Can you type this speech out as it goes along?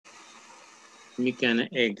me can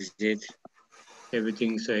exit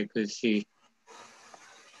everything so I could see.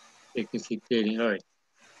 You can see clearly. All right.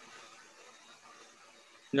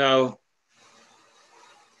 Now,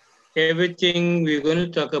 everything we're going to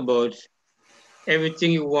talk about,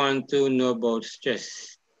 everything you want to know about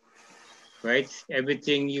stress, right?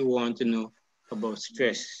 Everything you want to know about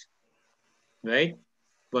stress, right?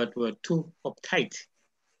 But we're too uptight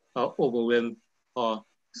or overwhelmed or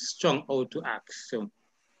strung out to act. So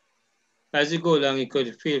as you go along, you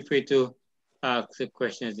could feel free to ask the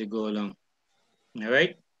question as you go along. All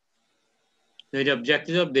right. Now, the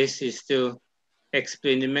objective of this is to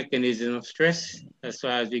explain the mechanism of stress as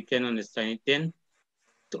far as we can understand it, then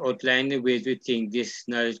to outline the ways we think this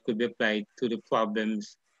knowledge could be applied to the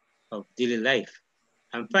problems of daily life.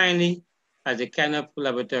 And finally, as a kind of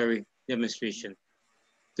laboratory demonstration,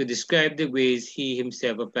 to describe the ways he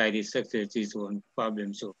himself applied his success to his own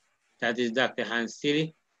problems. So that is Dr. Hans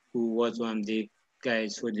Tilly, who was one of the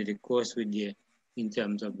guys who did the course with you in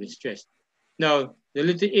terms of the stress. Now, the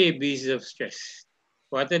little ABs of stress.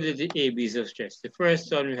 What are the little ABs of stress? The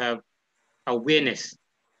first one we have awareness.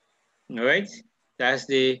 All right, that's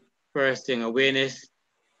the first thing: awareness,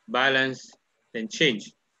 balance, then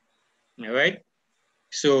change. All right.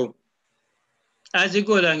 So as you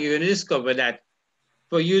go along, you're going to discover that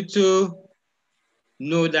for you to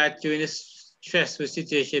know that you're in a stressful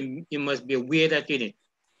situation, you must be aware that you're in it.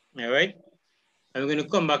 All right. I'm going to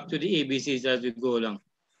come back to the ABCs as we go along.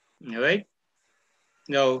 All right.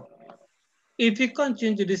 Now, if you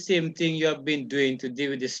continue to do the same thing you have been doing to deal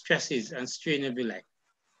with the stresses and strain of your life,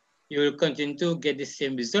 you will continue to get the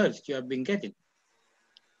same results you have been getting.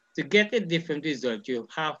 To get a different result, you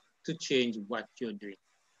have to change what you're doing.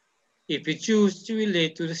 If you choose to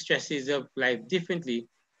relate to the stresses of life differently,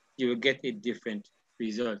 you will get a different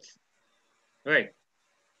result. All right.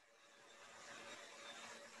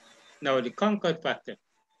 Now, the concord factor.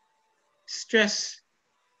 Stress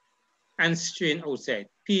and strain outside,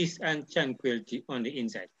 peace and tranquility on the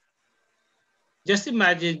inside. Just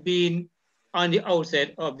imagine being on the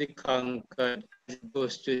outside of the concord as it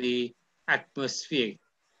goes to the atmosphere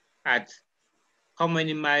at how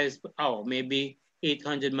many miles per hour? Maybe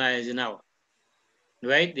 800 miles an hour,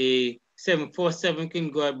 right? The 747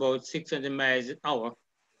 can go about 600 miles an hour,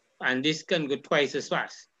 and this can go twice as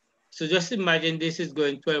fast. So just imagine this is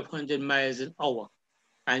going 1,200 miles an hour,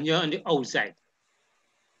 and you're on the outside.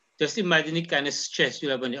 Just imagine the kind of stress you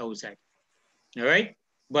have on the outside, all right?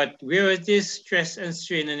 But whereas there's stress and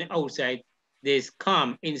strain on the outside, there's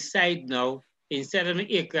calm inside now. Inside of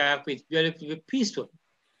the aircraft, it's relatively peaceful,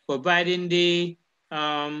 providing the,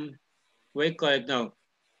 what do you call it now?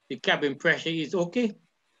 The cabin pressure is okay,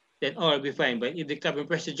 then all will be fine. But if the cabin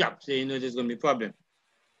pressure drops, then you know there's going to be a problem,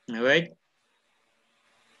 all right?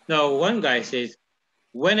 Now, one guy says,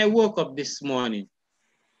 when I woke up this morning,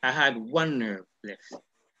 I had one nerve left,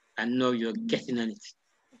 and now you're getting on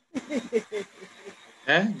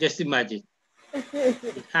it. Just imagine. You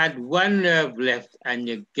had one nerve left, and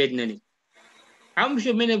you're getting on it. I'm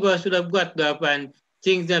sure many of us would have got up and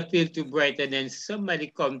things don't feel too bright, and then somebody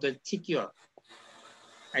comes to tick you up.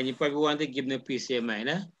 And you probably want to give them a piece of your mind,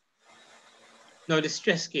 huh? Now the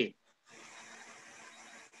stress scale.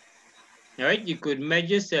 All right, you could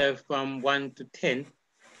measure yourself from 1 to 10,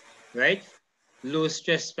 right? Low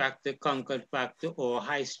stress factor, concord factor, or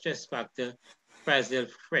high stress factor, Frazel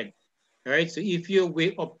Fred. All right, so if you're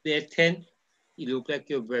way up there 10, you look like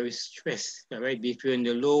you're very stressed. All right, if you're in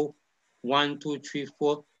the low 1, 2, 3,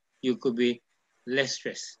 4, you could be less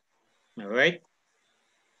stressed. All right.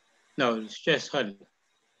 Now, stress huddle.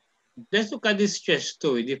 Let's look at this stress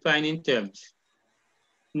story, defining terms.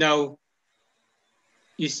 Now,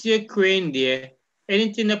 you see a crane there.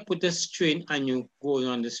 Anything that put a strain on you going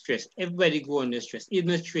under stress. Everybody go under stress.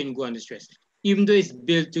 Even a train go under stress. Even though it's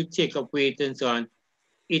built to take up weight and so on,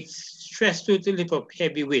 it's stressful to lift up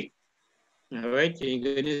heavy weight. All right, so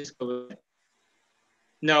you're going to discover that.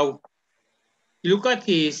 Now, you look at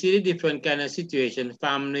here, you see the different kind of situation.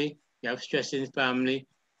 Family, you have stress in family,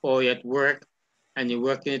 or you're at work and you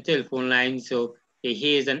work in a telephone line, so your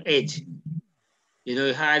hair is an edge. You know,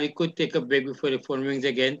 you hardly could take a break before the phone rings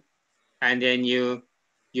again, and then you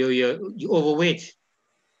overweight.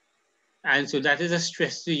 And so that is a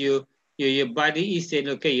stress to you. Your body is saying,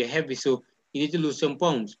 okay, you're heavy, so you need to lose some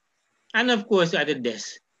pounds. And of course, you're at the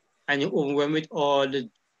desk, and you're overwhelmed with all the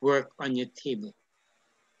work on your table.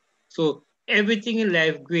 So everything in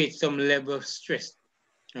life creates some level of stress,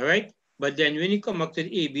 all right? But then when you come up to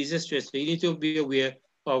the ABs of stress, you need to be aware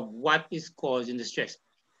of what is causing the stress.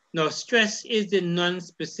 Now, stress is the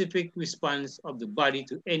non-specific response of the body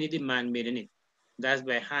to any demand made in it. That's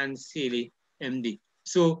by Hans Seeley, MD.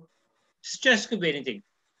 So Stress could be anything.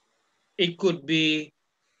 It could be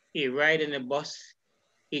a ride in a bus.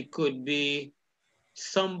 It could be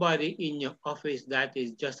somebody in your office that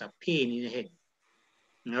is just a pain in the head.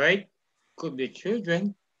 All right? Could be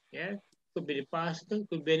children. Yeah. Could be the pastor.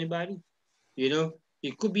 Could be anybody. You know,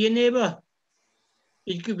 it could be a neighbor.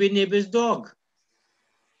 It could be a neighbor's dog.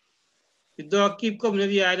 The dog keep coming to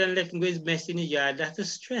the yard and letting go his mess in the yard. That's a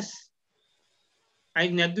stress.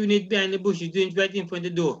 I'm not doing it behind the bush. You're doing it right in front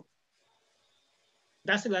of the door.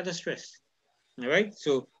 That's a lot of stress. All right?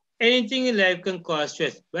 So anything in life can cause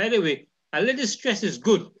stress. By the way, a little stress is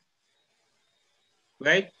good.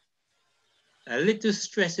 Right? A little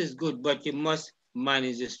stress is good, but you must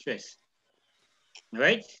manage the stress. All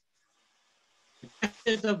right? The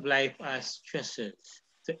pressures of life are stressors.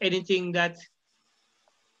 So anything that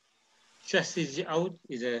stresses you out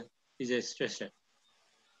is a stressor.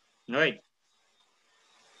 All right.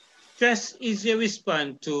 Stress is a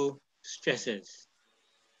response to stresses.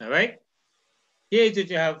 All right. Here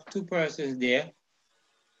you have two persons there.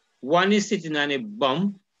 One is sitting on a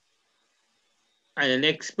bum, and the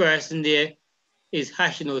next person there is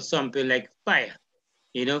hashing out something like fire.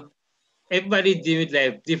 You know, everybody deal with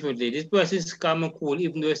life differently. This person is calm and cool,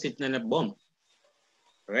 even though he's sitting on a bum.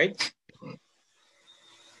 Right?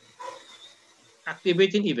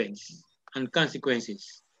 Activating events and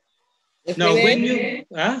consequences. You Now, when finished?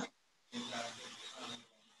 you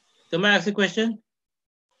somebody ask a question?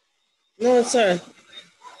 No, sir.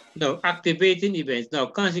 No, activating events. No,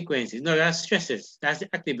 consequences. No, that's stresses. That's the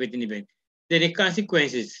activating event. Then the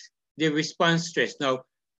consequences, the response stress. Now,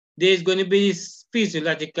 there's going to be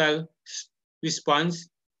physiological response,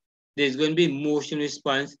 there's going to be emotional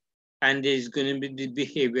response, and there's going to be the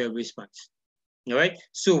behavioral response. All right.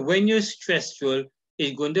 So when you're stressful,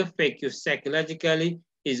 it's going to affect you psychologically,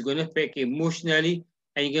 it's going to affect you emotionally,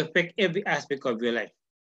 and it can affect every aspect of your life.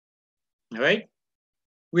 All right.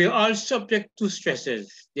 We're all subject to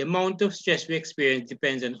stresses. The amount of stress we experience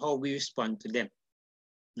depends on how we respond to them.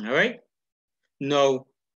 All right. Now,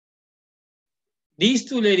 these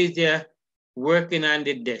two ladies there working on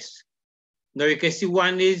the desk. Now you can see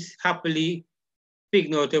one is happily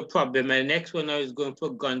figuring out a problem, and the next one now is going for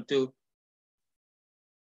a gun to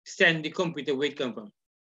send the computer where it come from.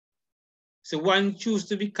 So one choose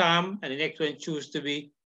to be calm, and the next one choose to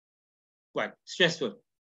be what? Stressful.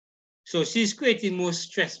 So she's creating more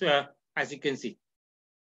stress for her, as you can see.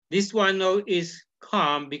 This one now is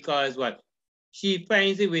calm because what? She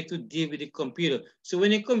finds a way to deal with the computer. So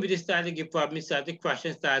when the computer starts to give problems, start to crash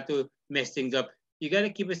and start to mess things up, you got to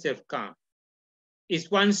keep yourself calm. It's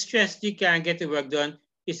one stress you can't get the work done.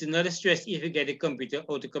 It's another stress if you get the computer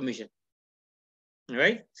out of commission. All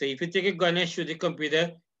right? So if you take a gun and shoot the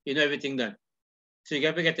computer, you know everything done. So you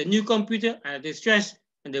got to get a new computer and the stress,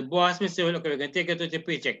 and the boss may say, well, okay, we're going to take it to the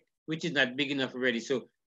paycheck, which is not big enough already. So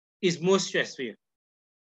it's more stress for you.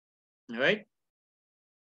 All right?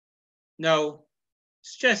 Now,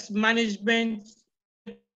 stress management is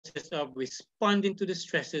the process of responding to the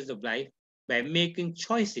stresses of life by making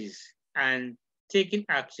choices and taking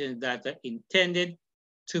actions that are intended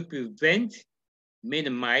to prevent,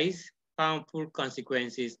 minimize harmful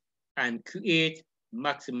consequences, and create,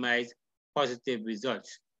 maximize positive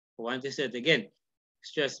results. I want to say it again.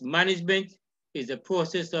 Stress management is the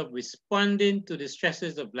process of responding to the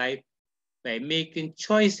stresses of life by making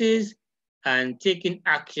choices and taking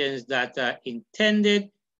actions that are intended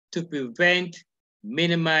to prevent,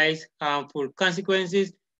 minimize harmful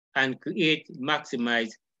consequences, and create, maximize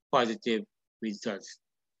positive results.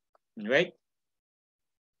 All right?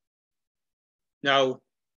 Now,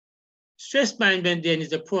 stress management then is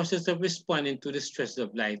the process of responding to the stresses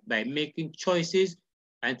of life by making choices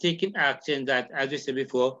and taking action that, as we said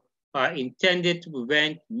before, are intended to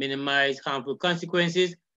prevent, minimize harmful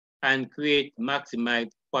consequences, and create, maximize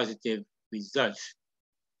positive results.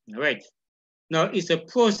 All right. Now, it's a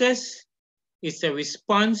process, it's a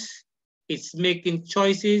response, it's making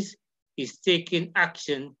choices, it's taking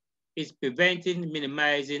action, it's preventing,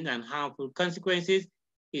 minimizing, and harmful consequences,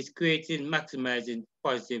 it's creating, maximizing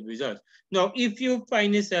positive results. Now, if you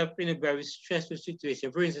find yourself in a very stressful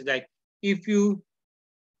situation, for instance, like if you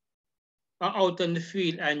are out on the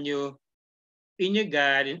field and you're in your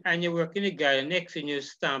garden and you're working in the garden, next thing you're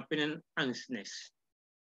stamping an ant's nest,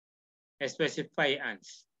 especially fire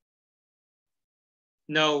ants.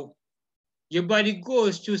 Now, your body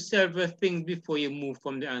goes through several things before you move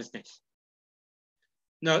from the ant's nest.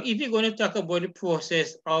 Now, if you're going to talk about the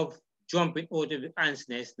process of jumping out of the ant's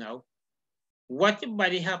nest now, what your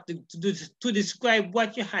body have to do to describe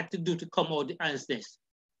what you had to do to come out of the ant's nest,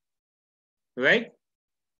 right?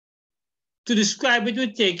 To describe it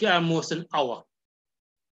would take you almost an hour.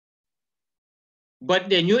 But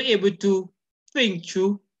then you're able to think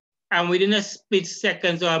through, and within a split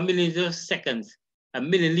seconds or a millionth of seconds, a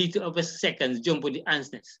milliliter of a second, jump on the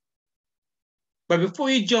ants nest. But before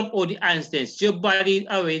you jump on the ants nest, your body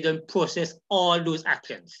already done process all those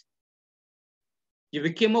actions. You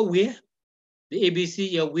became aware, the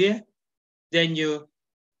ABC, you're aware, then you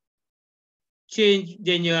change,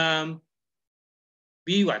 then you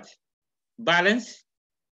be what? Balance.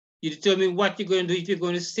 You determine what you're going to do, if you're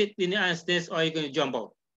going to sit in the ants nest or you're going to jump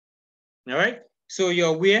out. All right? So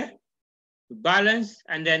you're aware, balance,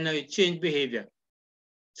 and then you change behavior.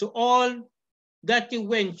 So all that you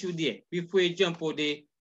went through there before you jump out the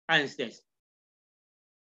ants nest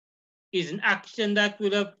is an action that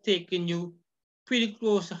would have taken you pretty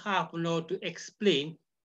close to half an hour to explain,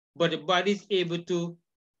 but the body is able to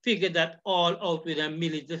figure that all out within a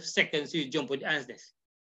million of seconds, so you jump with the ants nest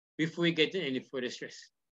before you get any further stress.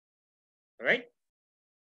 All right?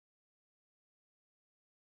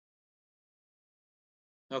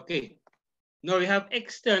 Okay. Now we have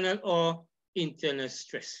external or internal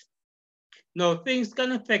stress. Now things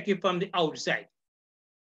can affect you from the outside.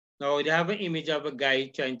 Now they have an image of a guy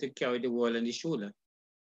trying to carry the wall on his shoulder.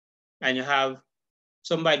 And you have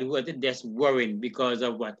somebody who at the desk worrying because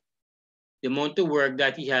of what? The amount of work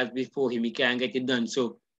that he has before him, he can't get it done.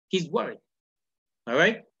 So he's worried. All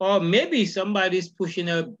right? Or maybe somebody's pushing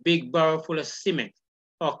a big barrel full of cement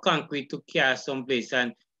or concrete to carry someplace,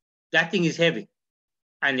 and that thing is heavy.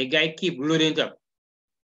 And the guy keep loading it up.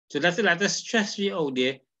 So that's a lot of stress for you out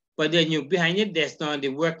there. But then you're behind your desk now and the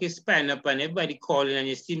work is piling up and everybody calling and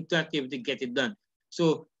you seem to not be able to get it done.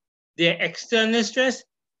 So the external stress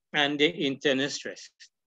and the internal stress.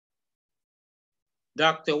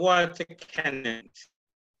 Dr. Walter Cannon,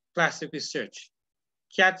 classic research.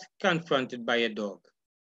 Cat confronted by a dog.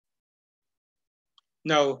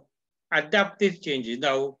 Now, adaptive changes.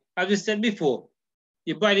 Now, as I said before,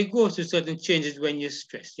 your body goes through certain changes when you're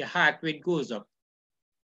stressed. Your heart rate goes up.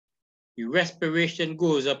 Your respiration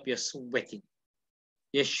goes up, you're sweating.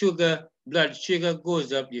 Your blood sugar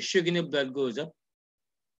goes up, your sugar in the blood goes up.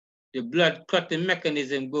 The blood clotting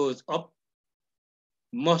mechanism goes up.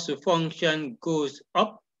 Muscle function goes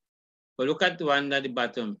up. But look at the one at the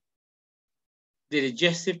bottom. The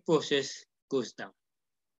digestive process goes down.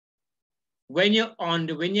 When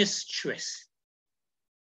you're stressed,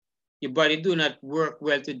 your body do not work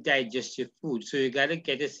well to digest your food. So you gotta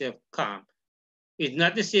get yourself calm. It's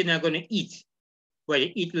not to say you're not gonna eat, but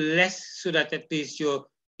you eat less so that at least your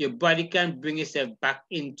body can bring itself back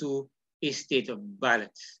into a state of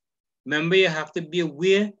balance. Remember, you have to be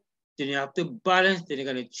aware, then you have to balance, then you're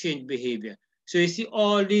gonna change behavior. So you see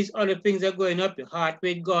all these other things are going up, your heart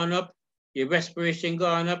rate going up, your respiration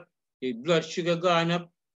going up, your blood sugar going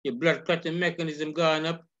up, your blood clotting mechanism going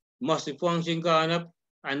up, muscle function going up,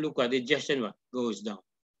 and look at digestion goes down.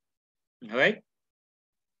 All right?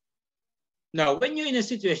 Now, when you're in a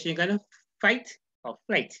situation, you're gonna fight or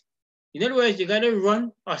flight. In other words, you gotta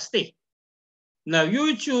run or stay. Now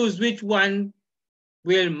you choose which one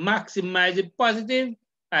will maximize the positive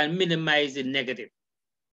and minimize the negative.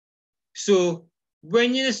 So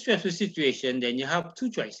when you're in a stressful situation, then you have two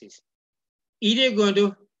choices. Either you're going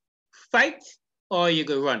to fight or you're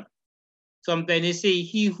going to run. Sometimes they say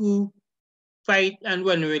he who fight and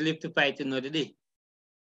run will live to fight another day.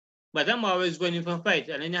 But I'm always running from fight,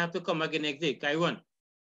 and then you have to come again next day, I run.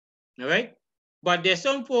 All right? But there's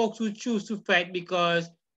some folks who choose to fight because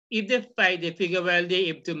if they fight, they figure, well, they're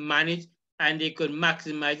able to manage and they could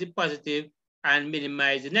maximize the positive and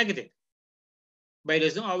minimize the negative. But it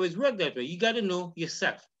doesn't always work that way. You got to know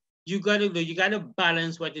yourself. You got to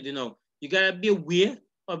balance what you do know. You got to be aware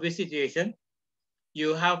of the situation.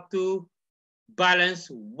 You have to balance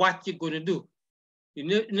what you're going to do.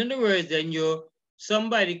 In other words, then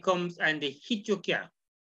somebody comes and they hit your car.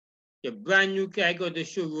 Your brand new car, I got to the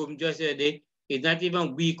showroom just the other day. It's not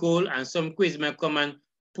even week old, and some crazy man come and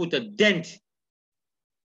put a dent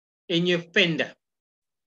in your fender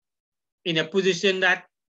in a position that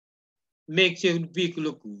makes your vehicle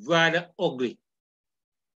look rather ugly.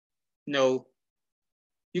 Now,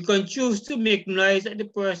 you can choose to make noise at the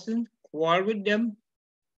person, quarrel with them,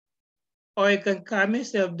 or you can calm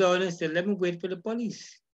yourself down and say, let me wait for the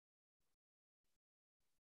police.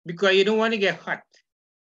 Because you don't want to get hot.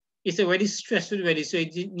 It's already stressful already, so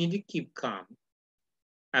you need to keep calm.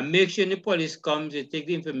 And make sure the police comes, they take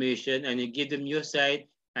the information and you give them your side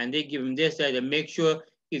and they give them their side, and make sure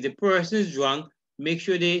if the person is wrong, make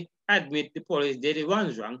sure they admit the police they're the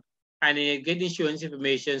ones wrong, and then you get insurance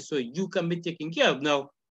information so you can be taken care of. Now,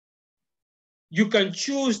 you can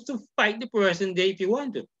choose to fight the person there if you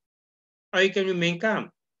want to, or you can remain calm.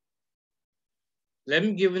 Let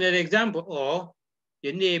me give another example. Or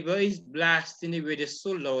Your neighbor is blasting the radio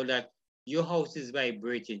so loud that your house is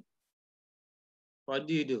vibrating. What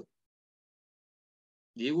do? Do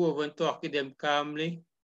you go and talk to them calmly?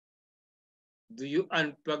 Do you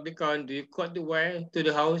unplug the car and do you cut the wire to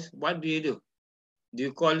the house? What do you do? Do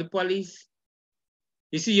you call the police?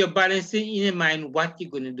 You see, you're balancing in your mind what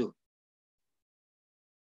you're going to do.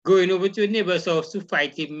 Going over to your neighbor's house to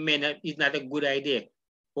fight him is not a good idea.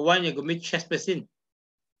 For one, you're going to be trespassing.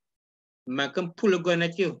 Man can pull a gun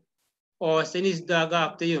at you or send his dog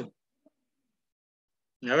after you.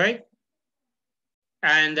 All right?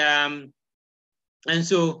 And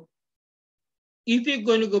so if you're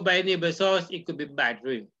going to go by a neighbor's house, it could be bad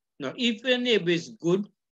for you. Now, if your neighbor is good,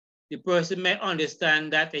 the person may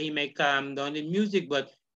understand that and he may calm down the music, but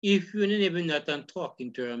if your neighbor not on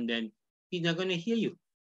talking to him, then he's not going to hear you.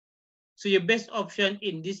 So your best option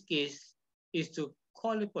in this case is to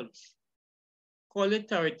call the police. Call the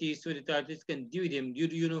authorities so the authorities can deal with him.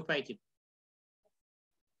 You know, fight him.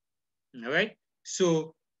 All right?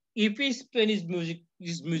 So if he's playing his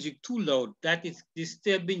music too loud, that is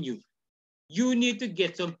disturbing you. You need to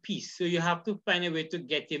get some peace. So you have to find a way to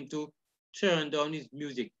get him to turn down his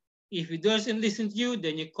music. If he doesn't listen to you,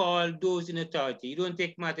 then you call those in authority. You don't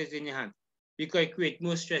take matters in your hand because it creates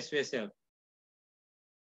more stress for yourself.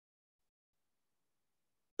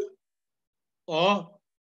 Or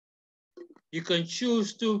you can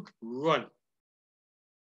choose to run.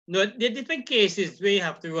 Now, there are different cases where you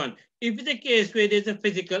have to run. If it's a case where there's a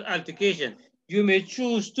physical altercation, you may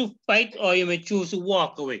choose to fight or you may choose to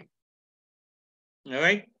walk away. All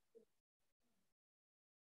right?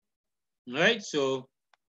 All right, so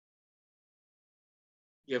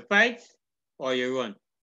you fight or you run.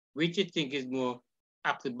 Which you think is more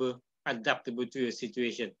adaptable to your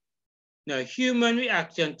situation. Now, human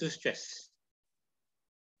reaction to stress.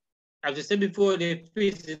 As I said before, the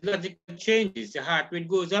physiological changes. The heart rate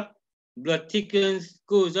goes up, blood thickens,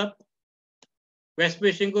 goes up,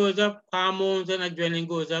 respiration goes up, hormones and adrenaline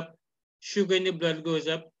goes up, sugar in the blood goes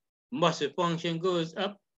up, muscle function goes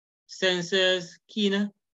up, sensors keener,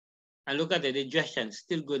 and look at the digestion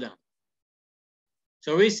still go down.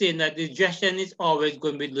 So we're saying that the digestion is always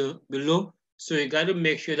going to be below. So you got to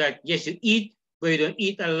make sure that, yes, you eat, but you don't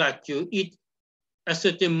eat a lot. You eat a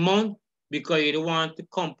certain amount because you don't want to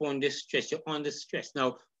compound the stress. You're under stress.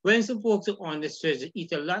 Now, when some folks are under stress, they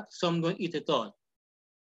eat a lot, some don't eat at all.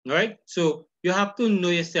 All right? So you have to know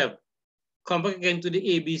yourself. Come back again to the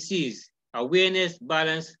ABCs. Awareness,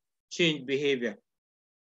 balance, change behavior.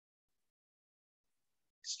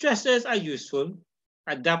 Stressors are useful,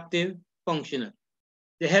 adaptive, functional.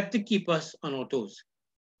 They help to keep us on our toes.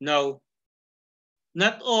 Now,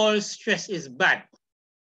 not all stress is bad.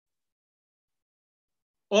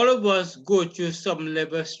 All of us go through some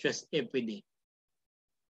level of stress every day.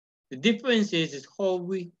 The difference is how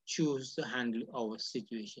we choose to handle our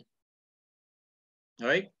situation. All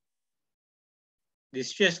right? The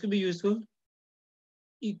stress could be useful.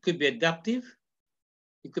 It could be adaptive.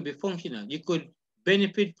 It could be functional. You could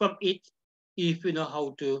benefit from it if you know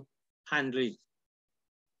how to handle it.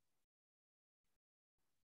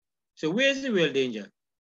 So where's the real danger?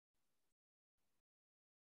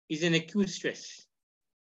 Is an acute stress.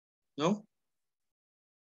 No?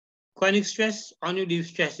 Chronic stress, unrelieved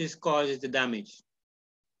stresses causes the damage.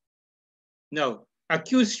 Now,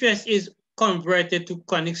 acute stress is converted to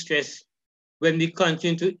chronic stress when we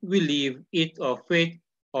continue to relieve it or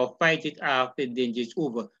fight it after the danger is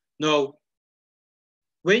over. Now,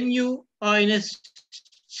 when you are in a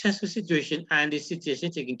stressful situation and the situation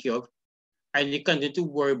is taken care of, and you continue to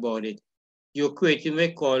worry about it, you're creating what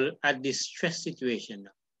we call a distress situation.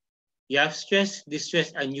 You have stress,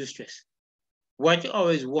 distress, and eustress. What you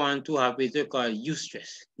always want to have is what we call eustress,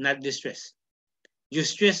 not distress.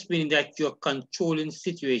 Eustress meaning that you're controlling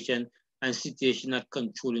situation and situation not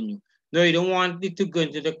controlling you. No, you don't want it to go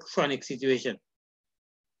into the chronic situation.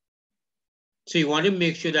 So you want to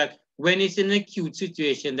make sure that when it's an acute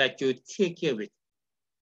situation that you take care of it,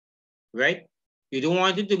 right? You don't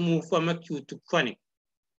want it to move from acute to chronic,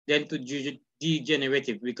 then to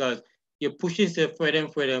degenerative because you're pushing yourself further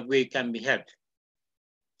and further where it can be helped.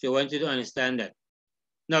 So I want you to understand that.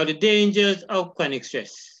 Now, the dangers of chronic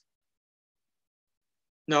stress.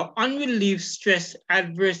 Now, unrelieved stress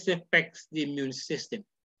adversely affects the immune system.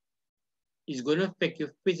 It's going to affect you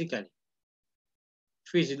physically,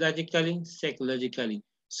 physiologically, psychologically.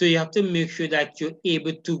 So you have to make sure that you're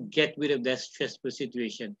able to get rid of that stressful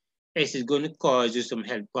situation, else it's going to cause you some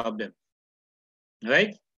health problem. All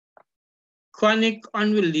right? Chronic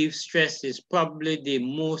unrelieved stress is probably the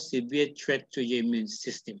most severe threat to your immune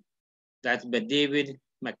system. That's by David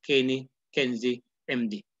McKinney, Kenzie,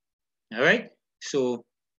 MD. All right? So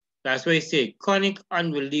that's why I say chronic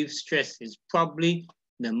unrelieved stress is probably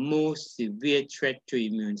the most severe threat to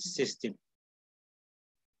immune system.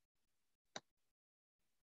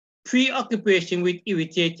 Preoccupation with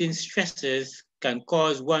irritating stressors can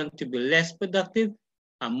cause one to be less productive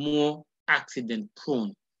and more accident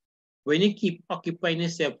prone. When you keep occupying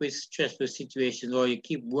yourself with stressful situations, or you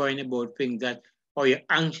keep worrying about things that, or you're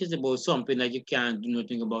anxious about something that you can't do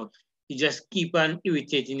nothing about, you just keep on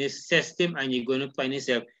irritating your system and you're going to find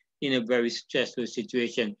yourself in a very stressful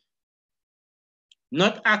situation.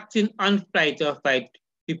 Not acting on flight or fight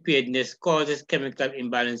preparedness causes chemical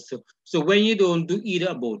imbalance. So when you don't do either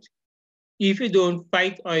of both, if you don't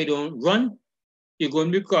fight or you don't run, you're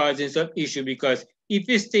going to be causing some issue, because if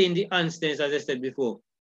you stay in the unstance, as I said before,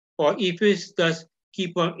 or if you just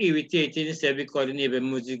keep on irritating yourself because the neighbor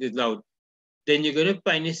music is loud, then you're going to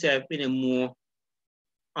find yourself in a more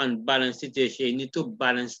unbalanced situation. You need to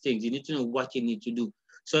balance things. You need to know what you need to do.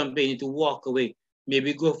 Something you need to walk away.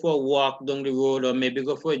 Maybe go for a walk down the road, or maybe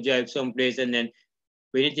go for a drive someplace, and then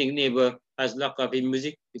when you think neighbor has locked up in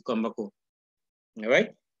music, you come back home. All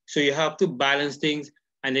right? So you have to balance things,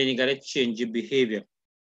 and then you got to change your behavior.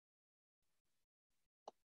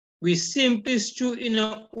 We simply stew in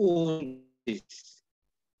our own juices.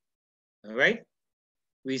 All right?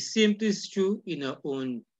 We simply stew in our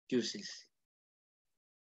own juices.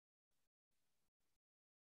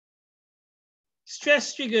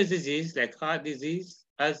 Stress triggers disease like heart disease,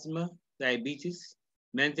 asthma, diabetes,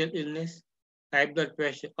 mental illness, high blood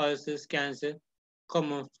pressure, ulcers, cancer,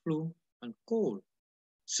 common flu, and cold.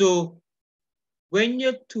 So when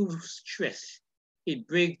you're too stressed, it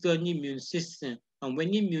breaks down the immune system. And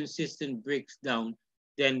when the immune system breaks down,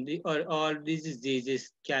 then all these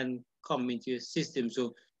diseases can come into your system.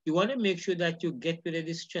 So you want to make sure that you get rid of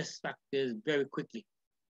the stress factors very quickly.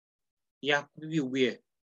 You have to be aware.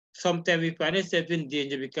 Sometimes we find ourselves in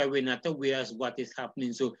danger because we're not aware of what is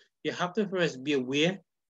happening. So you have to first be aware,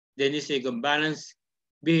 then you say you can balance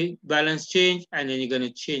change, and then you're going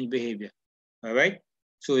to change behavior. All right?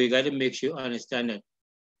 So you got to make sure you understand that.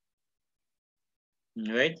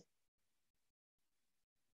 All right?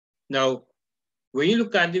 Now, when you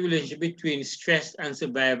look at the relationship between stress and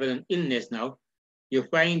survival and illness now, you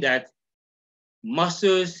find that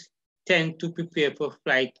muscles tend to prepare for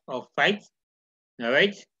flight or fight. All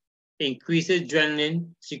right? Increases adrenaline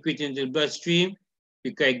secreted into the bloodstream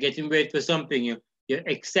because you're getting ready for something. You're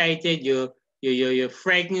excited, you're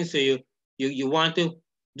frightened, so you want to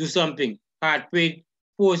do something. Heart rate,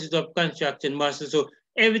 forces of contraction muscles. So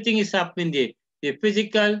everything is happening there. The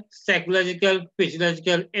physical, psychological,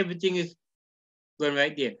 physiological, everything is going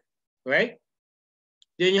right there. Right?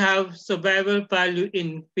 Then you have survival value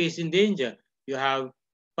in facing danger. You have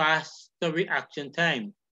faster reaction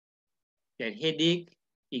time. Get headache,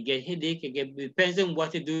 you get headache, depends on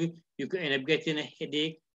what you do, you could end up getting a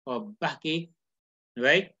headache or backache,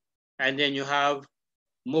 right? And then you have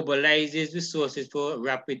mobilizes resources for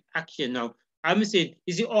rapid action. Now, I'm saying,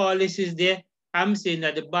 you see all this is there? I'm saying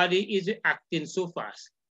that the body is acting so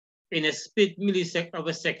fast. In a split millisecond of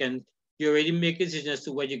a second, you already make a decision as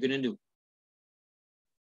to what you're gonna do.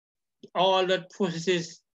 All that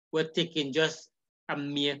processes were taken just a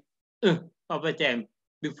mere of a time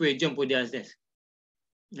before you jump on downstairs.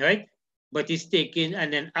 Right? But it's taken,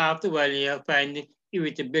 and then after a while, you find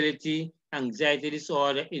irritability, anxiety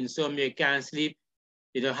disorder, insomnia, you can't sleep,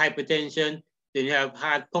 hypertension, then you have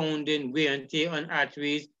heart pounding, wear and tear on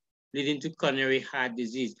arteries, leading to coronary heart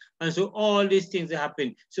disease. And so all these things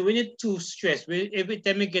happen. So when you're too stressed, every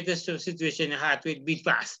time you get a stress situation, your heart rate beat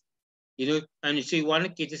fast, and so you want to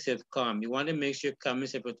keep yourself calm. You want to make sure you calm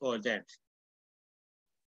yourself at all times.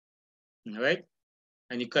 All right?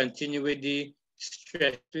 And you continue with the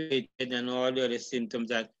stress related and all the other symptoms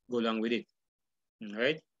that go along with it. All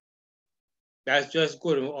right? That's just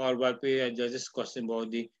good all what we are just discussing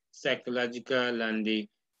about the psychological and the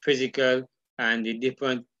physical and the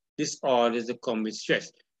different disorders that come with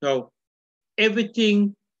stress. Now,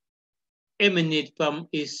 everything emanates from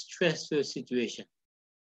a stressful situation.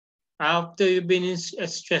 After you've been in a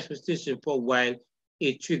stressful situation for a while,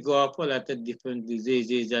 it triggers off a lot of different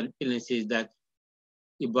diseases and illnesses that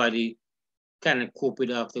your body cannot cope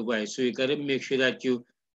with after a while. So you got to make sure that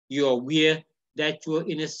you're aware that you're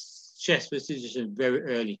in a stressful situation very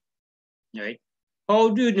early, right? How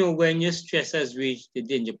do you know when your stress has reached the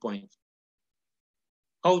danger point?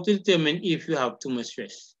 How to determine if you have too much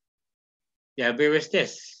stress? There are various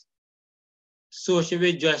tests. Social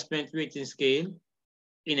adjustment rating scale,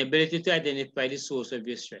 inability to identify the source of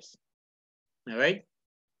your stress, all right?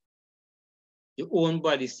 Your own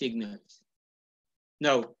body signals.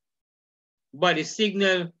 Now, body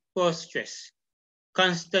signal for stress.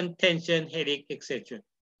 constant tension, headache, etc.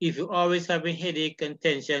 If you always have a headache and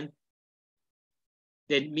tension,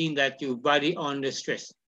 that means that your body under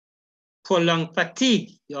stress. Prolonged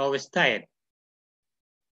fatigue, you're always tired.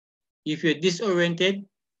 If you're disoriented,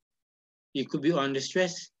 you could be under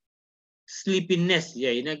stress. Sleepiness,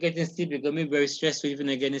 yeah, you're not getting sleep, you're going to be very stressful if you're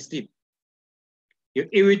not getting sleep. You're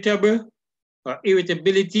irritable or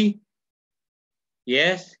irritability,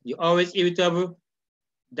 yes, you're always irritable,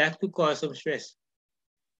 that could cause some stress.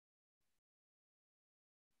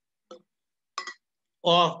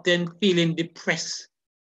 Often feeling depressed,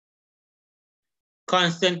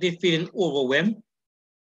 constantly feeling overwhelmed.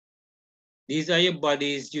 These are your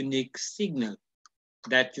body's unique signal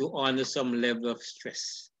that you're under some level of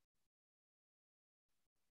stress.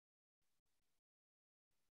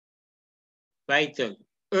 Vital,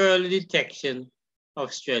 early detection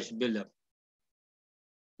of stress buildup.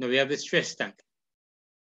 Now we have the stress tank.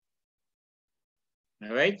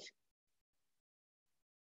 All right.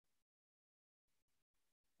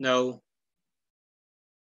 Now,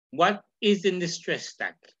 what is in the stress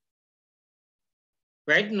tank?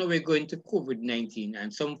 Right now we're going to COVID-19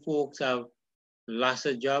 and some folks have lost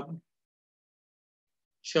a job,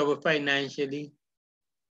 trouble financially,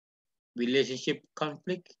 relationship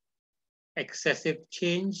conflict, excessive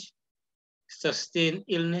change, sustained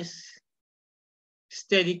illness,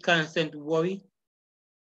 steady constant worry,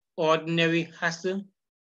 ordinary hassle,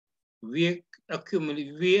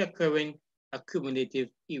 reoccurring accumulative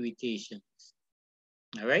irritations.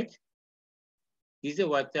 All right? These are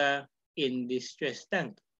what are in the stress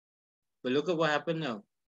tank. But look at what happened now.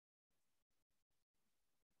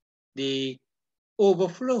 The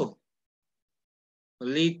overflow will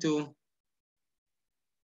lead to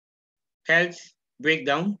health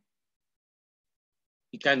breakdown.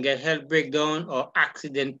 You can get health breakdown or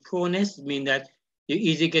accident proneness, meaning that you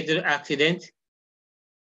easily get to an accident.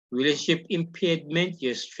 Relationship impairment,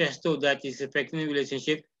 you're stressed out that is affecting the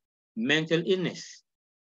relationship. Mental illness.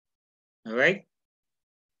 All right?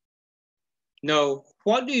 Now,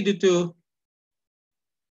 what do you do to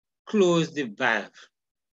close the valve?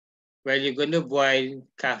 Well, you're going to avoid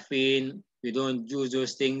caffeine, you don't use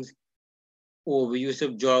those things, overuse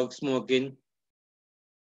of drugs, smoking,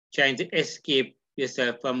 trying to escape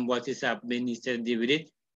yourself from what is happening instead of deal with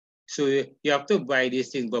it. So you have to buy these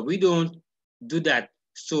things, but we don't do that.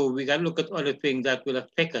 So we got to look at other things that will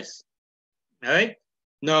affect us. All right?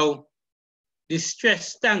 Now, the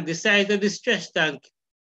stress tank, the size of the stress tank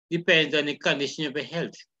depends on the condition of your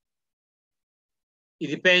health. It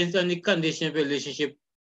depends on the condition of your relationship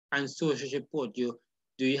and social support. Do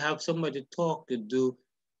you have somebody to talk to?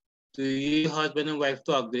 Do your husband and wife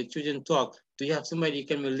talk? Do the children talk? Do you have somebody you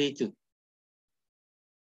can relate to?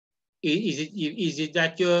 Is it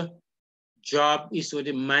that your job is so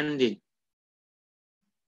demanding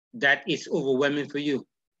that it's overwhelming for you?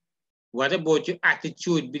 What about your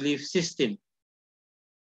attitude, belief system,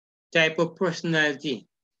 type of personality,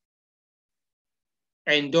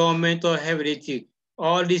 endowment or heredity?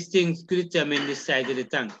 All these things could determine the size of the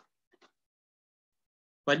tank.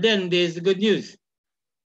 But then there's the good news.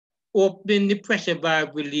 Opening the pressure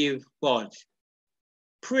valve relief valves.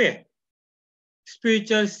 Prayer,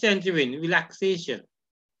 spiritual centering, relaxation,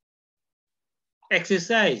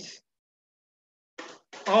 exercise.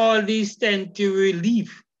 All these tend to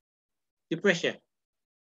relieve the pressure.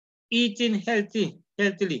 Eating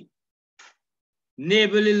healthily,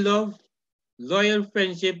 neighborly love, loyal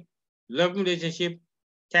friendship, love relationship,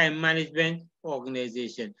 time management,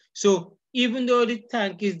 organization. So even though the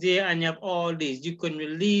tank is there and you have all these, you can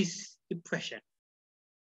release the pressure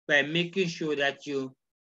by making sure that you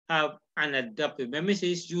have an adaptive. Remember,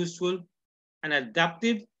 it's useful and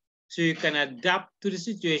adaptive, so you can adapt to the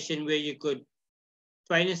situation where you could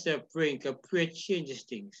find yourself praying, because prayer changes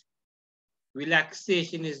things.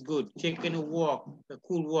 Relaxation is good. Taking a walk, a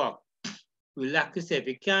cool walk. Relax yourself.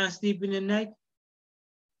 You can't sleep in the night,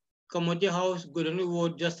 come out your house, go down the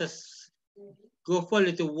road, go for a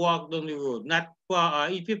little walk down the road. Not far.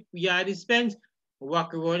 If your yard is fenced,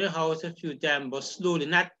 walk around the house a few times, but slowly,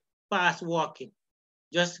 not fast walking.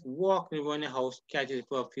 Just walk around the house, catch it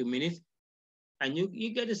for a few minutes, and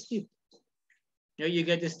you get to sleep. You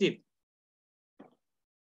get to sleep.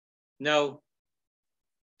 Now,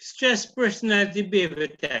 stress personality behavior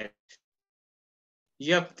types.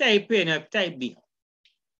 You have type A and you have type B.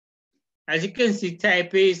 As you can see,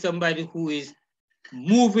 type A is somebody who is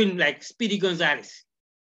moving like Speedy Gonzales.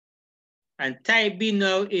 And type B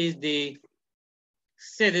now is the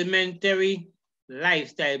sedimentary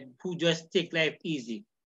lifestyle who just take life easy.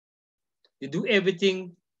 They do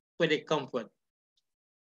everything for their comfort.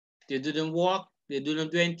 They don't walk, they do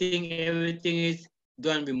not do anything, everything is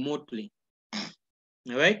done remotely.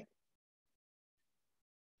 All right?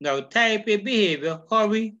 Now, type A behavior,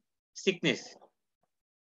 hurry, sickness.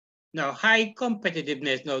 Now, high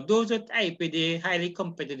competitiveness. Now, those who type A, they're highly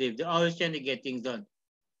competitive. They're always trying to get things done.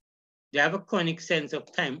 They have a chronic sense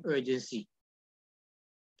of time urgency,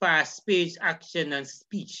 fast-paced action and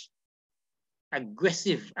speech,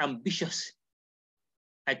 aggressive, ambitious,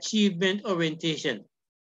 achievement orientation,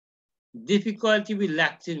 difficulty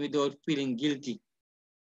relaxing without feeling guilty,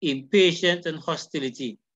 impatience and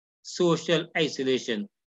hostility, social isolation.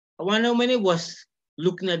 I wonder how many of us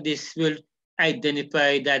looking at this will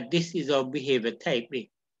identify that this is our behavior type A.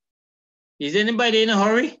 Is anybody in a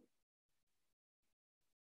hurry?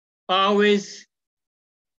 Always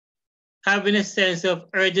having a sense of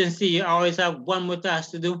urgency. You always have one more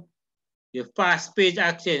task to do. Your fast-paced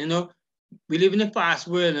action, we live in a fast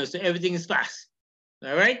world now, so everything is fast.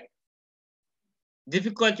 All right?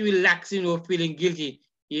 Difficulty relaxing or feeling guilty.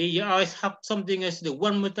 You always have something else to do,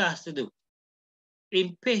 one more task to do.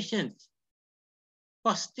 Impatience,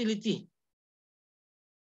 hostility,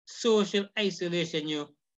 social isolation. You're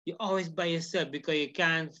always by yourself because you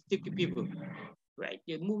can't stick to people. Right?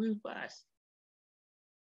 You're moving fast.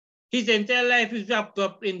 His entire life is wrapped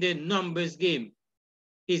up in the numbers game.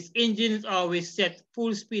 His engine is always set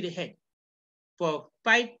full speed ahead for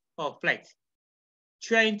fight or flight,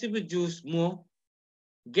 trying to produce more,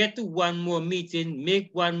 get to one more meeting,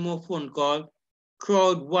 make one more phone call,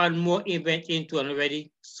 crowd one more event into an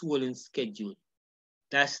already swollen schedule.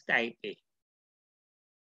 That's type A.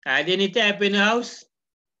 Are there any type in the house?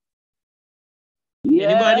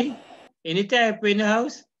 Yes. Anybody? Any type in the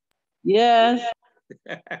house? Yes.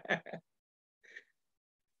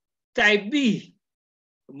 Type B,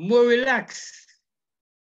 more relaxed,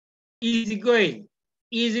 easygoing,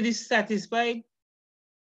 easily satisfied,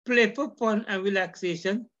 play for fun and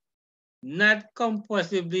relaxation, not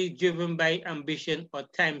compulsively driven by ambition or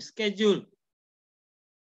time schedule.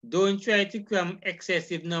 Don't try to cram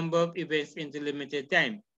excessive number of events into limited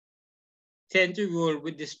time. Tend to roll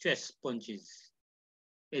with the stress punches.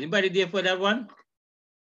 Anybody there for that one?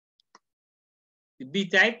 The B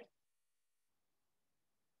type?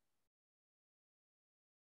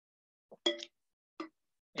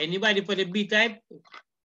 Anybody for the B type?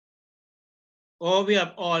 Or we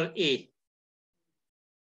have all A?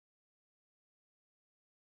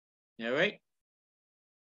 All right?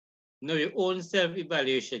 Now your own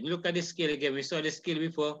self-evaluation. Look at the scale again. We saw the scale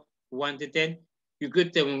before, 1 to 10. You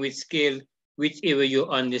could tell me which scale, which area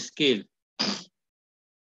you're on the scale.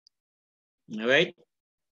 All right?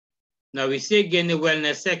 Now we see again the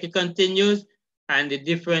wellness cycle continues and the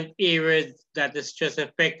different areas that the stress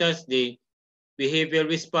affect us, the behavioral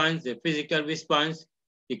response, the physical response,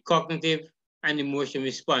 the cognitive and emotional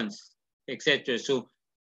response, etc. So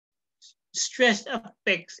stress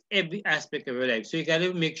affects every aspect of your life. So you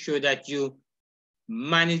gotta make sure that you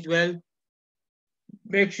manage well,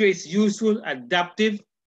 make sure it's useful, adaptive,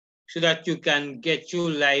 so that you can get through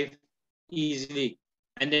life easily.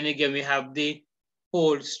 And then again, we have the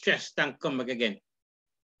whole stress tank come back again.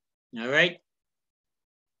 All right?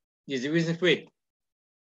 There's a reason for it.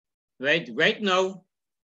 Right now,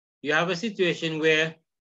 you have a situation where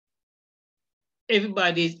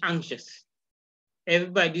everybody is anxious.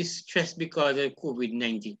 Everybody is stressed because of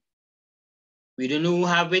COVID-19. We don't know who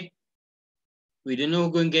have it. We don't know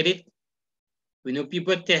who's going to get it. We know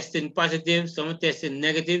people testing positive, some testing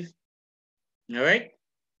negative. All right?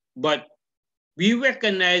 But we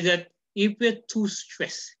recognize that if we're too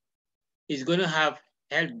stressed, it's going to have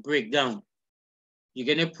health breakdown.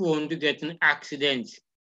 You're going to prone to getting accidents,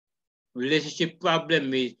 relationship problem.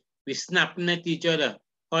 We snapping at each other.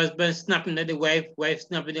 Husband snapping at the wife, wife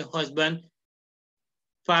snapping at the husband,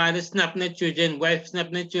 father snapping at children, wife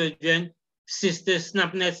snapping at children, sister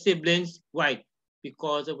snapping at siblings. Why?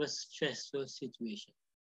 Because of a stressful situation.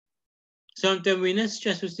 Sometimes we're in a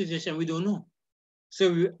stressful situation, we don't know.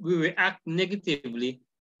 So we react negatively,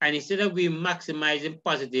 and instead of we maximizing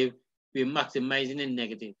positive, we're maximizing the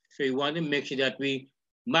negative. So we want to make sure that we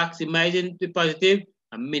maximizing the positive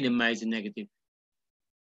and minimizing the negative.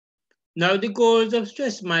 Now, the goals of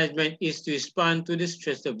stress management is to respond to the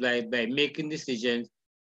stress of life by making decisions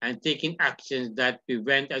and taking actions that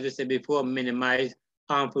prevent, as I said before, minimize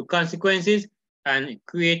harmful consequences and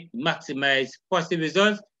maximize positive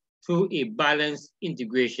results through a balanced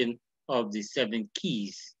integration of the 7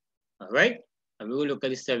 keys. All right, and we will look at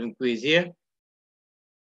the 7 keys here.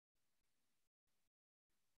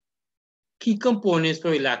 Key components for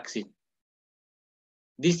relaxing: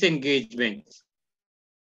 disengagement,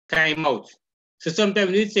 time out. So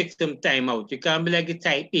sometimes you take some time out. You can't be like a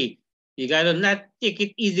type A. You gotta not take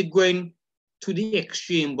it easy going to the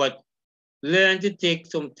extreme, but learn to take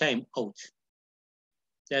some time out.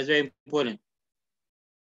 That's very important.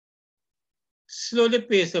 Slow the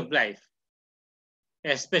pace of life,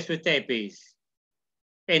 especially type A's.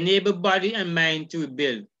 Enable body and mind to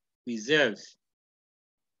rebuild reserves.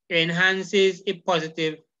 Enhances a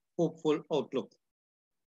positive, hopeful outlook.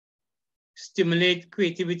 Stimulate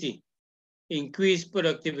creativity. Increase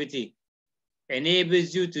productivity.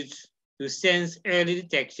 Enables you to sense early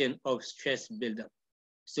detection of stress buildup.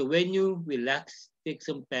 So when you relax, take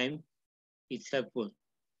some time, it's helpful.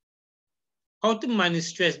 How to manage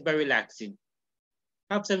stress by relaxing?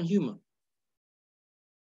 Have some humor.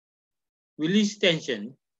 Release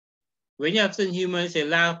tension. When you have some humor, say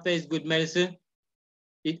laughter is good medicine.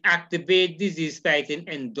 It activates disease-fighting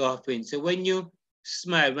endorphin. So when you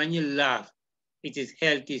smile, when you laugh, it is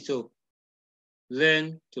healthy. So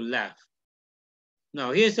learn to laugh.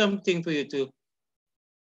 Now, here's something for you to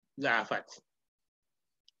laugh at.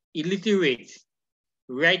 Illiterate,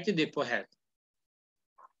 right to the for help.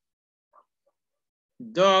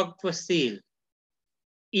 Dog for sale,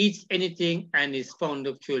 eats anything and is fond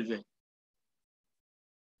of children.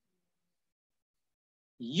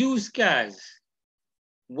 Used cars,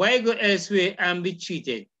 why go elsewhere and be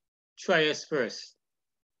cheated? Try us first.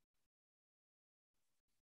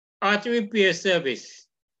 Auto repair service,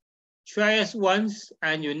 try us once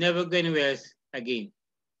and you'll never go anywhere else again.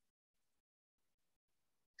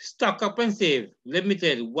 Stock up and save,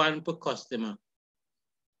 limited, one per customer.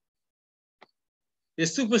 The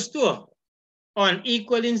superstore,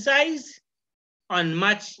 unequal in size,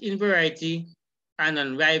 unmatched in variety, and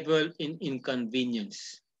unrivaled in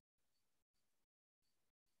inconvenience.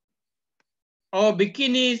 Our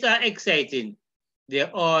bikinis are exciting.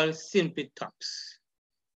 They're all simply tops.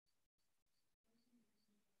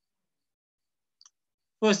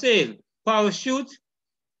 For sale, parachute,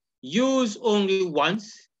 use only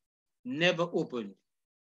once, never opened.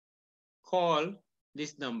 Call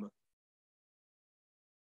this number.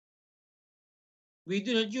 We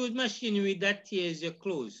do not use machinery that tears your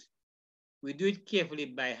clothes. We do it carefully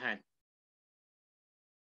by hand.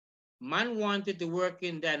 Man wanted to work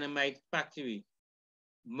in dynamite factory,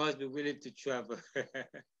 must be willing to travel.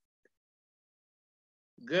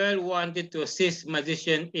 Girl wanted to assist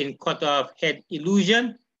magician in cut off head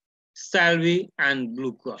illusion, salary, and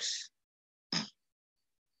Blue Cross.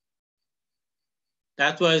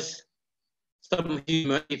 That was some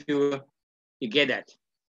humor if you get that.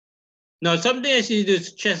 Now, something else you do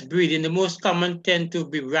is chest breathing. The most common tend to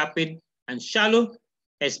be rapid and shallow,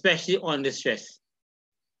 especially under stress.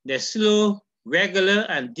 The slow, regular,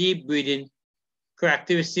 and deep breathing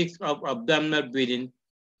characteristics of abdominal breathing,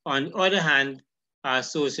 on the other hand, are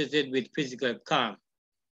associated with physical calm.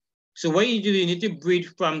 So what you do, you need to breathe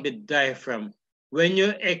from the diaphragm. When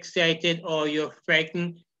you're excited or you're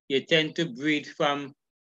frightened, you tend to breathe from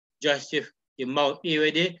just your mouth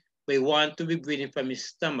area there, but you want to be breathing from your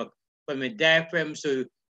stomach, from your diaphragm, so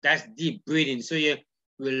that's deep breathing. So you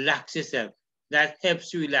relax yourself. That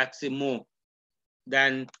helps you relax it more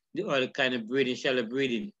than the other kind of breathing, shallow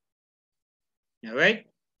breathing. All right?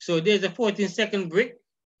 So there's a 14-second break.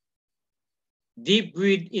 Deep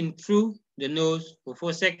breathe in through the nose for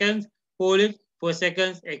 4 seconds. Hold it 4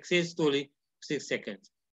 seconds. Exhale slowly 6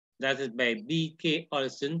 seconds. That is by B.K.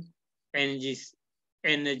 Olson, Energy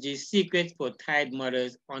Secret for Tired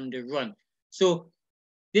Mothers on the Run. So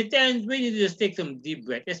the times when you just take some deep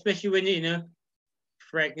breath, especially when you're in a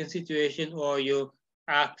frightening situation or you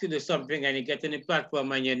ask to do something and you get on the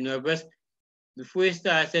platform and you're nervous, before you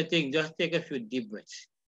start setting, just take a few deep breaths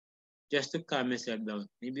just to calm yourself down.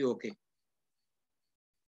 You'll be okay.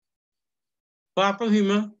 Far from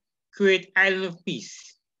humor, create island of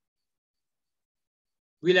peace.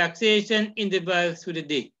 Relaxation intervals through the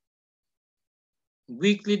day.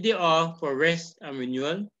 Weekly day off for rest and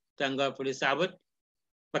renewal. Thank God for the Sabbath.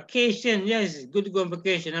 Vacation, yes, it's good to go on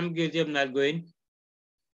vacation. I'm guilty of not going.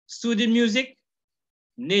 Soothing music,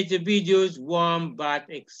 nature videos, warm bath,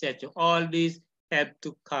 etc. All these help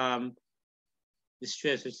to calm the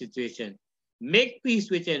stressful situation. Make peace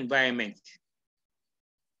with your environment.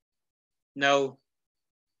 Now,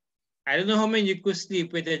 I don't know how many you could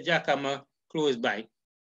sleep with a jackhammer close by,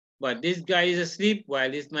 but this guy is asleep while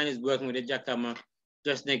this man is working with a jackhammer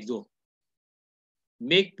just next door.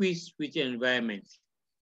 Make peace with your environment.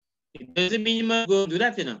 It doesn't mean you must go do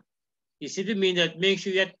that, you know. It simply means that make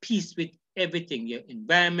sure you're at peace with everything, your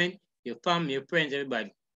environment, your family, your friends,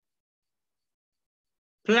 everybody.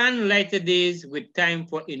 Plan lighter days with time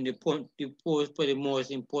for the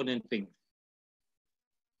most important things.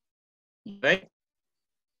 Right?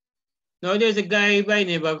 Now there's a guy by the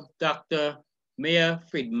name of Dr. Mayer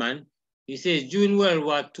Friedman. He says, during World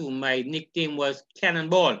War II, my nickname was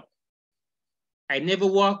Cannonball. I never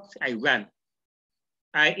walked, I ran.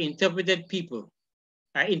 I interrupted people.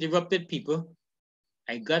 I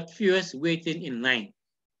got furious waiting in line.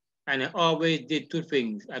 And I always did two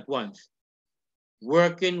things at once.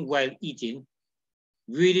 Working while eating,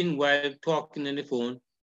 reading while talking on the phone.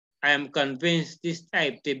 I am convinced this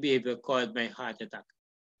type of behavior caused my heart attack.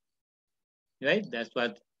 Right? That's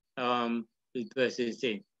what the person is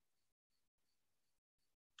saying.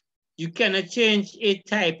 You cannot change a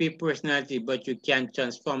type A personality, but you can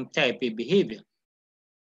transform type A behavior.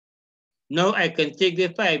 Now I can take the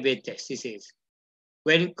 5-way test, he says.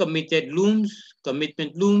 When commitment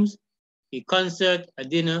looms, a concert, a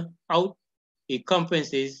dinner, out, a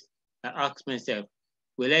conferences, I ask myself,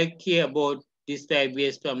 will I care about this 5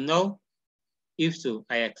 years from now? If so,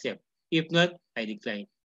 I accept. If not, I decline.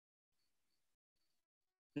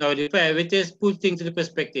 Now, the 5-way test put things into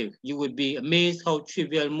perspective. You would be amazed how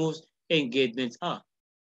trivial most engagements are.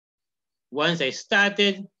 Once I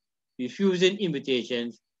started refusing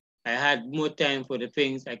invitations, I had more time for the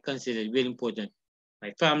things I considered really important.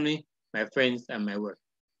 My family, my friends, and my work.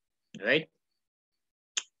 All right?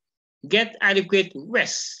 Get adequate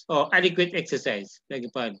rest or adequate exercise. Beg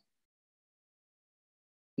your pardon.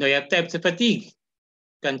 Now you have types of fatigue.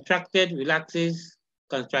 Contracted relaxes,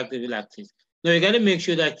 contracted relaxes. Now you got to make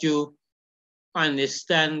sure that you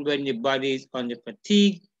understand when your body is under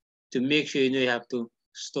fatigue to make sure you know you have to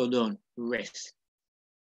slow down, rest.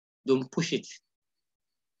 Don't push it.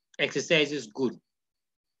 Exercise is good.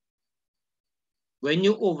 When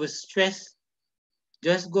you overstress,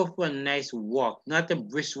 just go for a nice walk, not a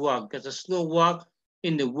brisk walk, just a slow walk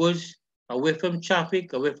in the woods, away from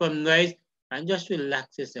traffic, away from noise, and just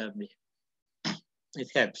relax yourself there.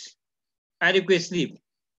 It helps. Adequate sleep.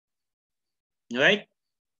 All right?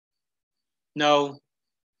 Now,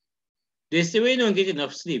 they say when you don't get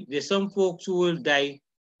enough sleep, there's some folks who will die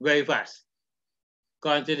very fast,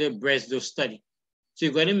 according to the Breslow study. So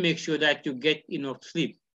you got to make sure that you get enough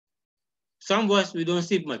sleep. Some of us, we don't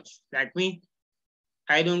sleep much. Like me,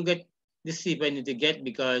 I don't get the sleep I need to get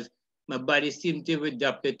because my body seems to have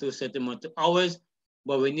adapted to a certain amount of hours,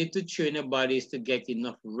 but we need to train our bodies to get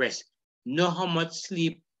enough rest. Know how much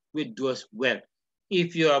sleep will do us well.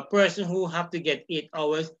 If you're a person who have to get 8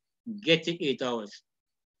 hours, get the 8 hours.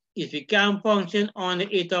 If you can't function on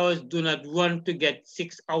the 8 hours, do not run to get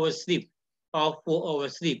 6 hours sleep or 4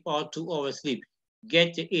 hours sleep or 2 hours sleep.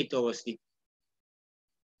 Get the 8 hours sleep.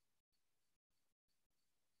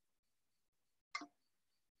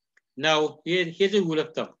 Now, here's a rule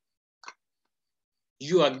of thumb.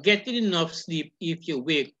 You are getting enough sleep if you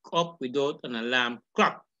wake up without an alarm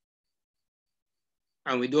clock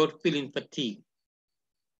and without feeling fatigued.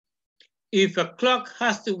 If a clock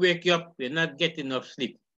has to wake you up, you're not getting enough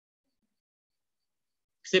sleep.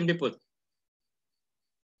 Simply put,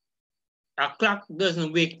 a clock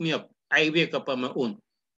doesn't wake me up. I wake up on my own.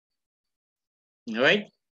 All right?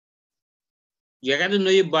 You got to know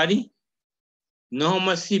your body, know how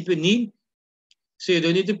much sleep you need, so you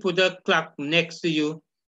don't need to put a clock next to you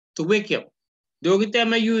to wake you up. The only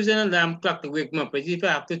time I use an alarm clock to wake me up is if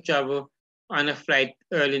I have to travel on a flight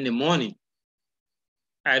early in the morning.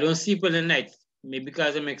 I don't sleep in the night, maybe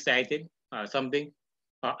because I'm excited or something,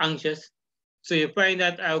 or anxious. So you find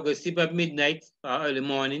that I'll go sleep at midnight or early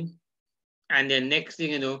morning, and then next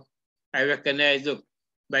thing you know, I recognize, look,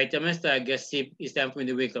 by the time I start get sleep, it's time for me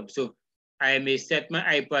to wake up. So I may set my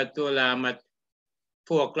iPad to alarm at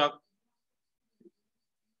 4 o'clock,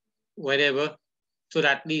 whatever, so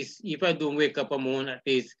that at least if I don't wake up on my own, at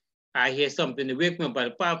least I hear something to wake me up. But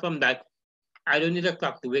apart from that, I don't need a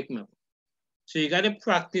clock to wake me up. So you got to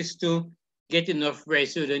practice to get enough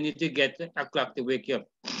rest, so you don't need to get a clock to wake you up.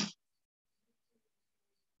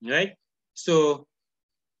 Right? So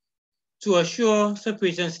to assure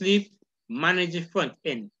sufficient sleep, manage the front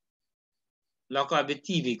end. Lock off the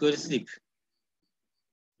TV, go to sleep.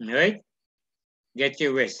 All right? Get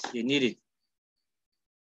your rest, you need it.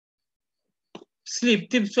 Sleep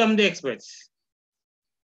tips from the experts.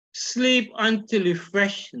 Sleep until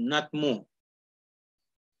refreshed, not more.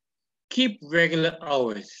 Keep regular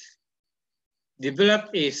hours. Develop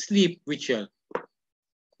a sleep ritual.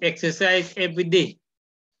 Exercise every day.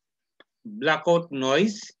 Block out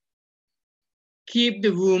noise. Keep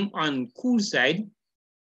the room on cool side.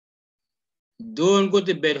 Don't go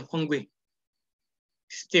to bed hungry.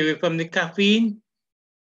 Stay away from the caffeine.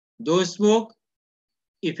 Don't smoke.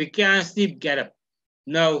 If you can't sleep, get up.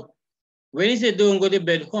 Now, when you say don't go to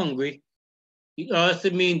bed hungry, it also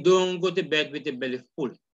means don't go to bed with the belly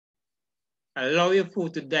full. Allow your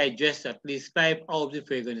food to digest at least 5 hours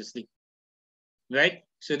before you're going to sleep. Right?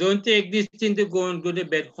 So don't take this thing to go and go to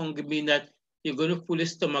bed hungry, mean that you're going to full your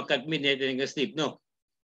stomach at midnight and you're going to sleep. No.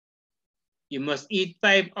 You must eat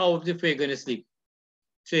 5 hours before you're going to sleep,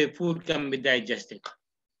 so your food can be digested.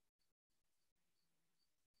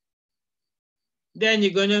 Then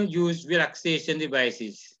you're going to use relaxation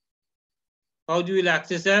devices. How do you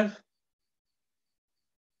relax yourself?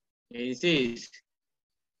 And it says,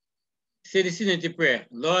 say the serenity prayer.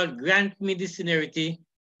 Lord, grant me the serenity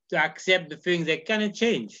to accept the things I cannot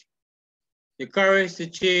change, the courage to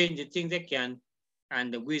change the things I can,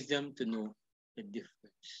 and the wisdom to know the difference.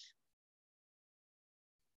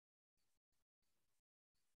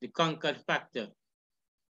 The conquered factor.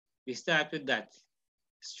 We start with that.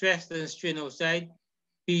 Stress and strain outside,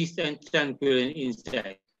 peace and tranquility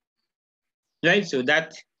inside. Right, so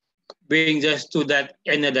that brings us to that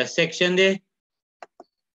another section there.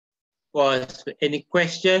 Was any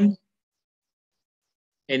question?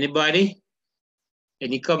 Anybody?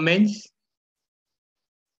 Any comments?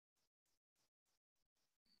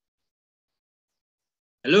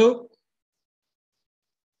 Hello?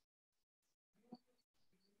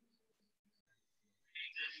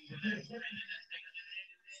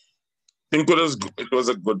 I think it was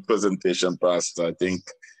a good presentation, Pastor. I think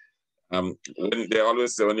when they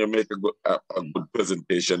always say when you make a good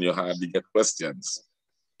presentation, you hardly get questions.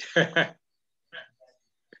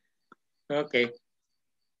 Okay.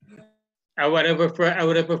 I would have preferred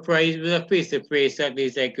it with a face-to-face, at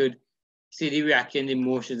least I could see the reaction, the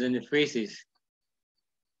emotions, and the faces.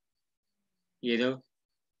 You know,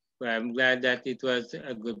 but I'm glad that it was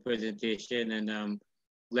a good presentation, and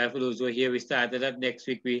glad for those who are here. We started that next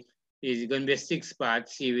week. It's going to be a 6-part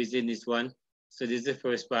series in this one. So this is the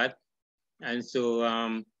first part, and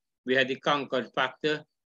so we had the Concord factor.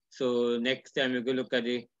 So next time we're going to look at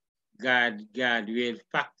the guardrail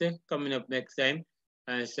factor coming up next time.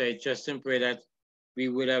 And so I trust and pray that we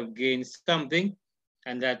would have gained something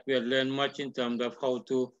and that we'll learn much in terms of how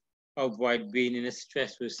to avoid being in a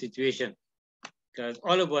stressful situation. Because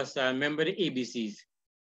all of us remember the ABCs.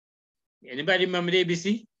 Anybody remember the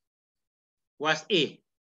ABC? What's A?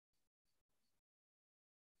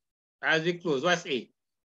 As we close, what's A?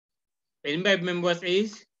 Anybody remember what A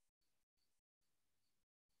is?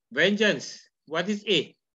 Vengeance. What is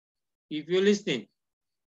A? If you're listening.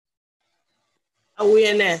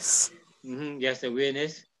 Awareness. Yes,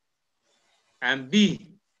 awareness. And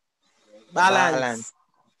B? Balance.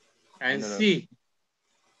 And C?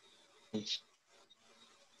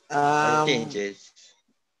 Changes.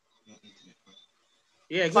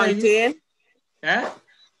 Yeah, go contain. Huh?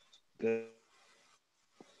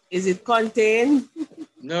 Is it contain?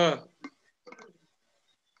 No.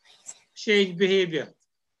 Change behavior.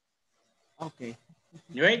 Okay.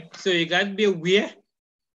 Right? So you got to be aware.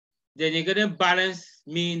 Then you're going to balance,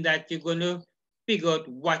 mean that you're going to figure out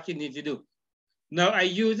what you need to do. Now, I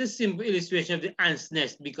use a simple illustration of the ant's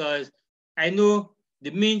nest because I know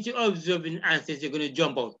the minute you observe an ant nest, you're going to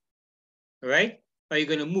jump out, right? Or you're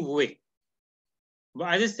going to move away.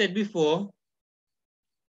 But as I said before,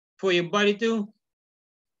 for your body to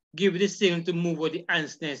give the signal to move out the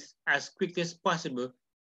ant's nest as quickly as possible,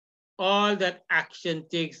 all that action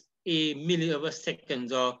takes a million of a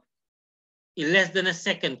second or less than a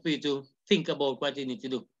second for you to think about what you need to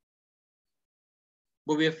do.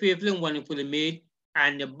 But we are fearfully and wonderfully made,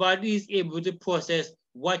 and the body is able to process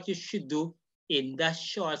what you should do in that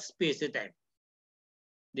short space of time.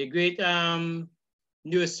 The great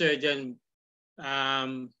neurosurgeon,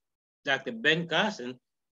 Dr. Ben Carson,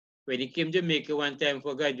 when he came to Jamaica one time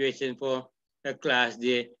for graduation for a class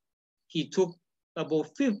there, he took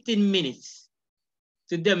about 15 minutes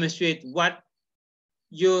to demonstrate what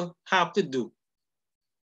you have to do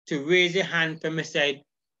to raise your hand from the side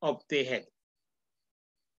up to your head.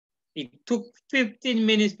 It took 15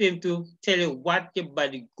 minutes for him to tell you what your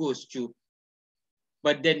body goes through,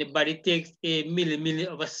 but then the body takes a million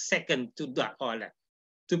of a second to do all that,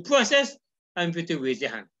 to process and for you to raise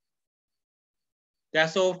your hand.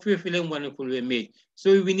 That's how fearful and wonderful we're made.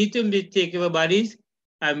 So we need to take care of our bodies,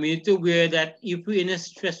 and we need to aware that if we're in a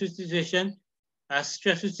stressful situation,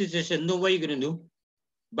 know what you're going to do.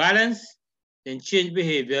 Balance, then change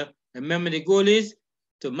behavior. Remember, the goal is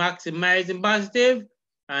to maximize the positive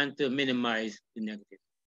and to minimize the negative.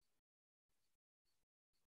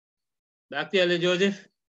 Back to you, Joseph.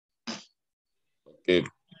 Okay.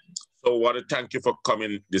 So I want to thank you for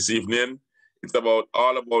coming this evening. It's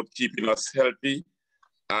all about keeping us healthy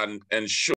and ensure